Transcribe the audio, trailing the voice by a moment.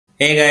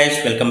Hey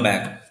guys, welcome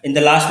back. In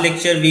the last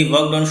lecture, we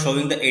worked on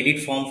showing the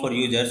edit form for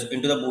users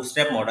into the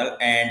Bootstrap model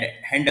and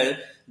handle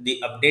the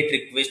update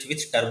request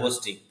with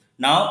Turbo-String.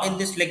 Now, in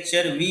this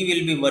lecture, we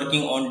will be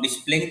working on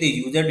displaying the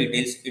user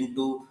details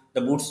into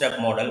the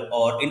Bootstrap model,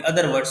 or in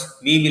other words,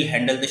 we will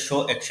handle the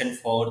show action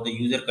for the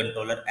user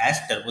controller as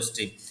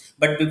Turbo-String.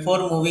 But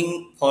before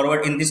moving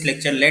forward in this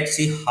lecture, let's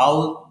see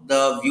how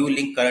the view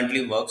link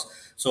currently works.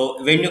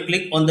 So when you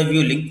click on the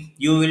view link,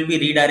 you will be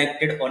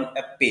redirected on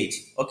a page,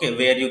 okay,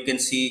 where you can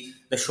see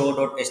the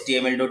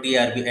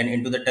show.html.erb, and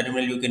into the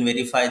terminal you can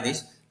verify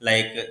this.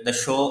 Like the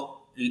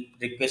show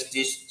request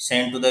is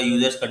sent to the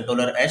user's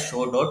controller as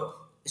show dot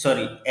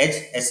sorry as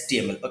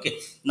html. Okay,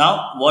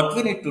 now what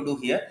we need to do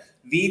here,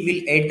 we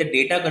will add the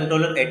data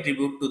controller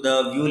attribute to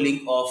the view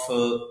link of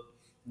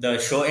the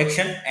show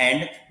action,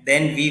 and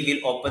then we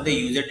will open the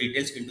user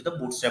details into the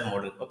bootstrap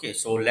model. Okay,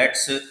 so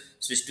let's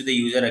switch to the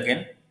user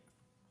again.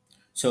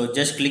 So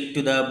just click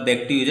to the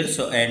back to user,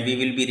 so and we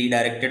will be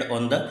redirected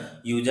on the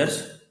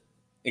users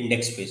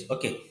index page.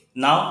 Okay,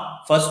 now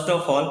first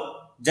of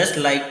all, just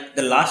like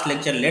the last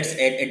lecture, let's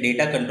add a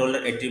data controller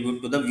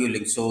attribute to the view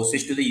link. So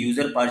switch to the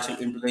user partial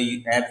into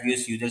the app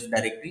views users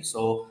directory.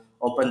 So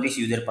open this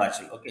user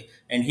partial. Okay,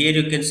 and here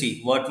you can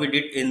see what we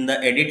did in the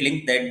edit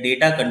link, that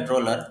data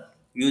controller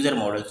user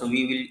model. So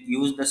we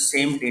will use the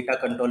same data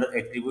controller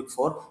attribute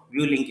for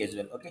view link as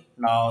well. Okay,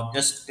 now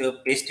just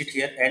paste it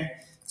here and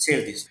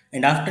save this.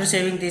 And after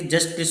saving this,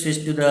 just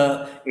switch to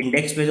the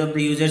index page of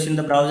the users in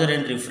the browser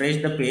and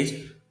refresh the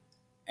page.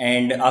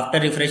 And after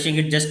refreshing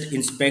it, just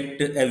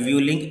inspect a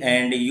view link,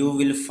 and you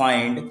will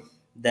find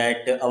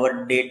that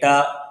our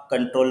data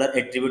controller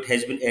attribute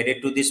has been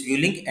added to this view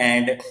link.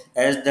 And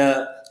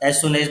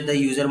as soon as the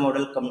user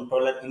model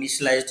controller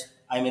initialized,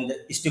 I mean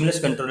the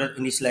stimulus controller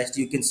initialized,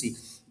 you can see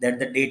that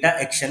the data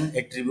action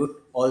attribute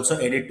also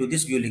added to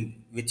this view link,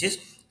 which is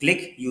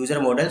click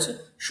user models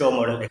show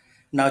model.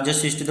 Now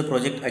just switch to the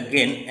project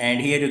again,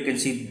 and here you can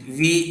see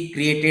we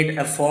created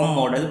a form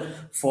model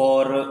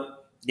for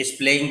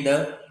displaying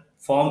the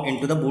form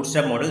into the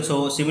bootstrap model.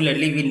 So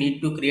similarly, we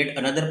need to create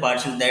another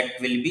partial that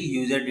will be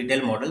user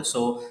detail model.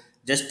 So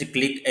just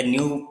click a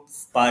new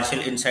partial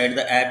inside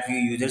the app view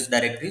users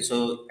directory.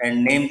 So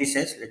and name this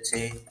as, let's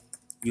say,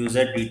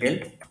 user detail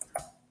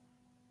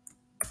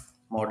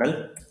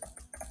model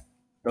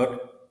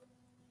dot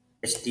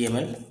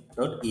html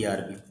dot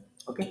erb.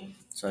 Okay,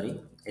 sorry,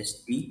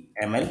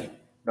 html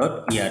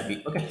dot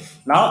erb. Okay,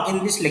 now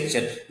in this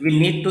lecture we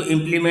need to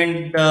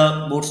implement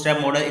the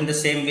bootstrap model in the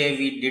same way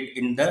we did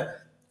in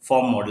the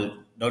form model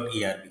dot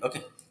erb.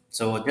 Okay,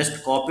 so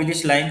just copy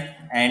this line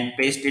and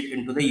paste it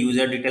into the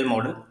user detail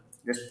model.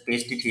 Just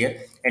paste it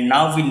here, and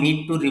now we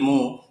need to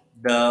remove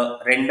the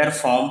render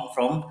form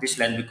from this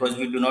line, because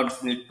we do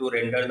not need to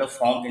render the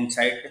form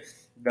inside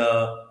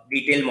the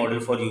detail model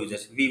for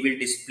users. We will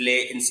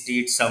display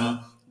instead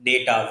some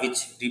data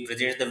which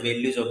represents the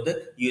values of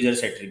the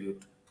users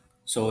attribute.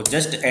 So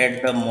just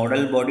add the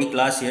model body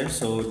class here.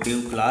 So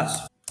div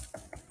class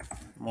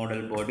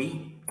model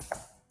body,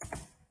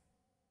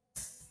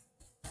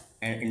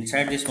 and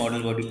inside this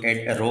model body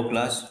add a row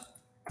class,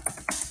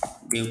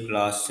 div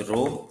class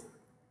row,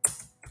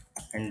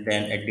 and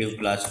then a div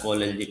class call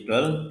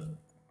lg12,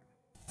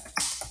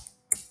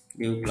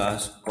 div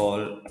class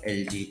call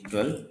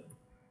lg12.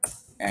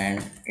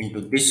 And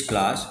into this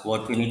class,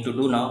 what we need to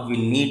do now, we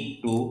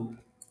need to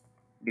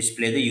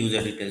display the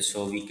user details.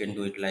 So we can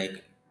do it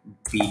like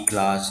p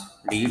class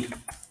lead.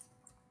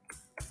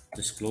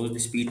 Just close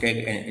this p tag,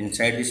 and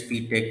inside this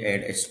p tag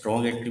add a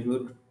strong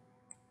attribute,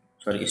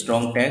 sorry,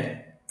 strong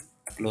tag.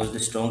 Close the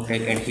strong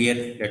tag, and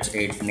here let's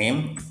add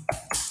name,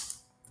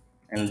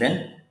 and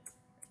then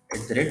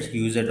at the rate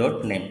user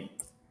dot name,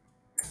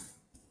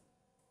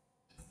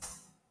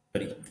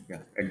 sorry, yeah,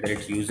 at the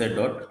rate user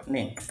dot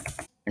name.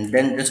 And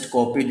then just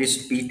copy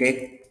this p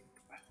tag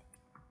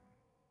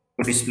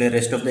to display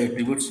rest of the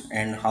attributes.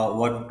 And how,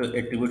 what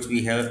attributes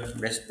we have,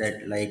 rest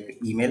that like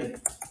email,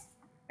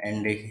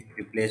 and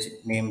replace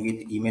name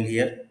with email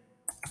here.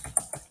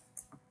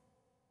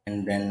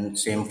 And then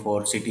same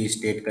for city,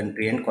 state,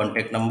 country, and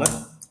contact number.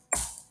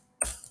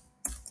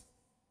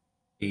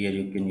 Here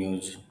you can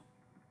use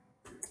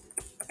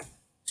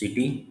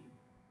city,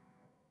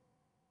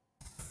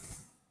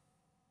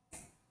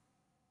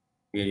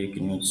 here you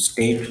can use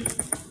state,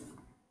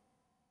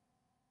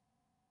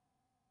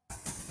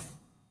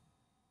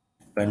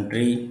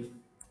 country,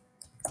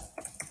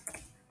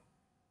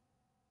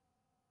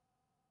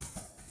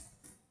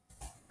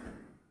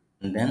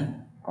 and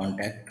then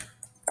contact,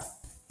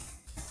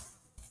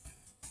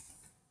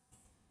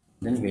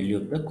 then value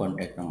of the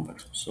contact number.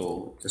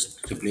 So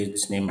just replace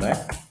this name by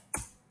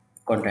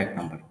contact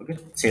number. Okay,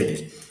 save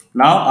this.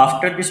 Now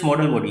after this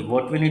model body,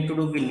 what we need to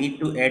do, we need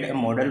to add a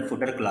model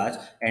footer class.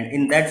 And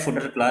in that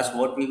footer class,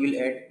 what we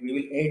will add, we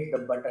will add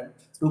the button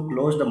to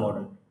close the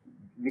model,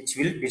 which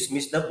will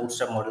dismiss the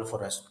bootstrap model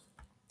for us.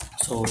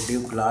 So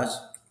div class,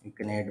 you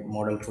can add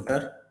model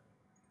footer,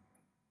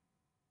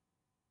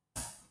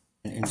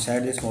 and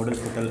inside this model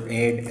footer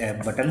add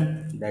a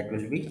button that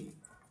will be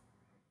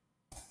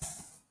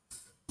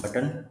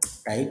button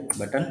type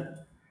button,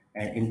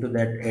 and into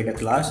that add a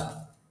class.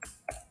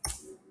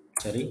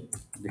 Sorry,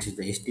 this is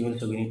the html,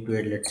 so we need to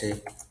add, let's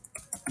say,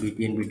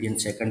 btn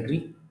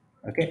secondary.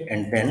 Okay,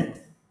 and then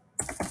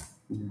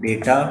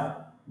data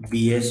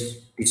bs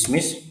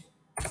dismiss,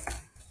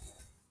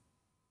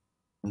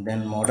 and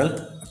then model.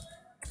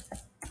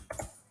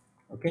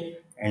 Okay,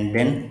 and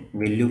then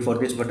value for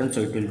this button,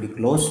 so it will be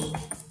close,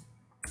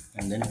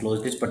 and then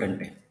close this button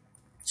tag.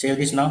 Save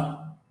this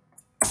now.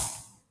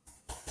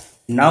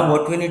 Now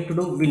what we need to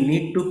do, we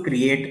need to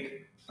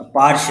create a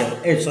partial,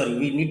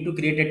 we need to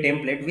create a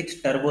template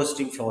with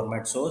turbostream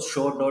format. So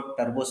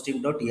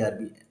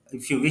show.turbostream.erb.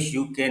 If you wish,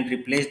 you can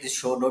replace this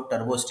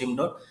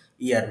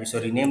show.turbostream.erb. So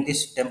rename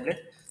this template,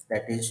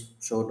 that is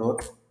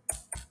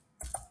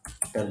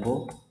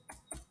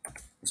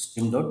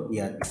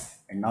show.turbostream.erb,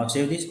 and now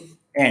save this.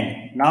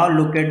 And now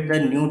look at the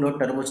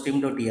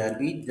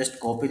new.turbostream.erb. Just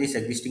copy this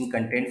existing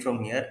content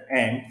from here,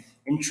 and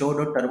in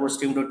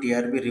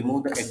show.turbostream.erb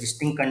remove the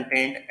existing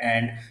content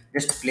and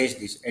just place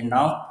this. And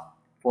now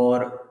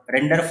for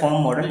render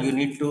form model, you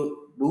need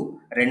to do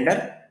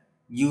render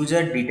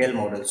user detail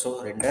model.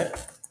 So render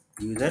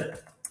user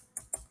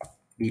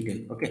detail.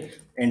 Okay,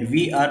 and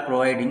we are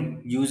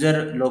providing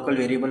user local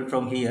variable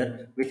from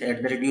here with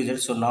 @user.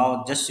 So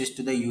now just switch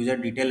to the user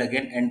detail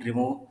again and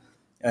remove,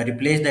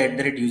 replace the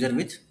 @user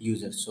with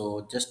user.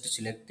 So just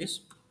select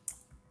this,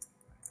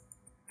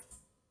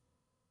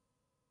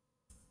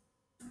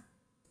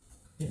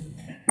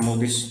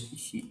 remove this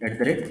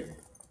 @.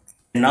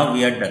 Now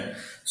we are done.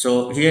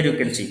 So here you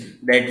can see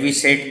that we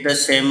set the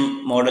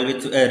same model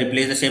with,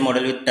 replace the same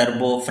model with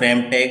turbo,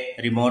 frame tag,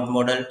 remote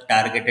model,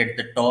 target at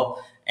the top.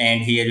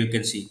 And here you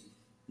can see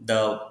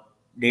the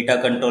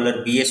data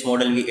controller bs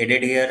model we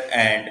added here.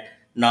 And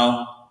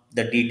now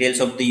the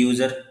details of the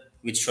user,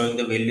 which showing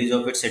the values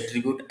of its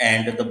attribute,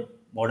 and the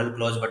model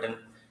close button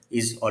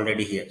is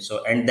already here.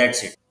 So, and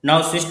that's it.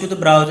 Now switch to the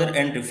browser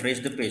and refresh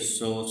the page.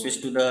 So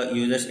switch to the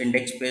users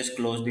index page,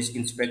 close this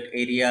inspect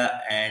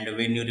area, and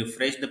when you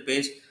refresh the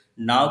page,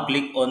 now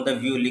click on the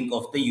view link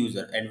of the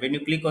user. And when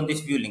you click on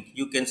this view link,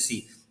 you can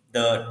see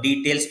the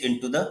details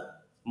into the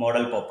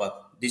model pop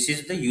up. This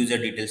is the user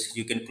details.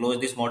 You can close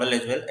this model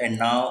as well. And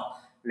now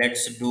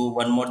let's do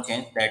one more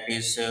change, that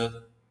is,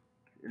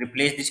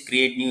 replace this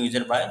create new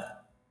user by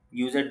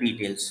user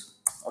details.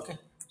 Okay,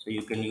 so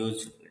you can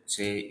use, let's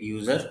say,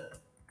 user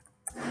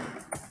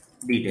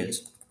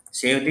details.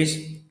 Save this,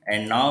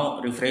 and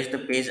now refresh the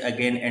page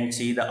again and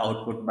see the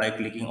output by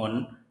clicking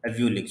on a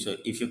view link. So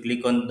if you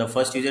click on the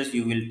first users,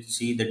 you will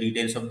see the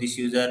details of this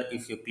user.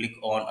 If you click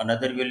on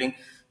another view link,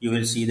 you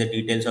will see the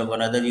details of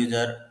another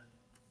user.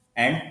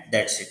 And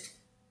that's it.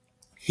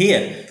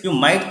 Here, you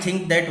might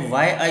think that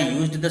why I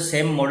used the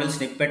same model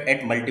snippet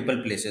at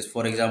multiple places.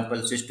 For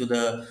example, switch to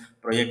the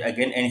project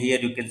again, and here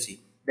you can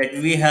see that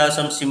we have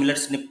some similar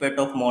snippet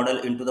of model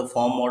into the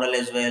form model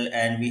as well,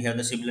 and we have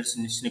the similar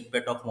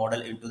snippet of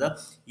model into the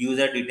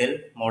user detail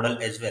model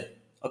as well.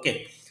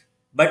 Okay,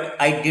 but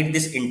I did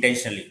this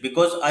intentionally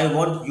because I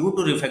want you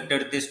to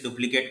refactor this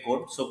duplicate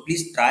code. So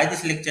please try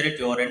this lecture at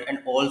your end and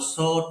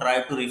also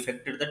try to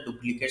refactor the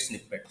duplicate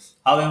snippet.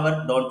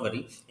 However, don't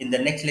worry. In the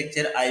next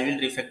lecture, I will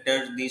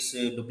refactor this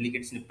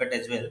duplicate snippet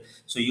as well,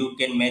 so you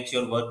can match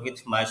your work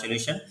with my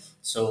solution.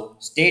 So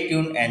stay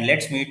tuned and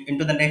let's meet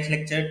into the next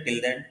lecture.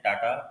 Till then,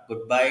 tata,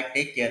 goodbye,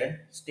 take care and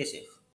stay safe.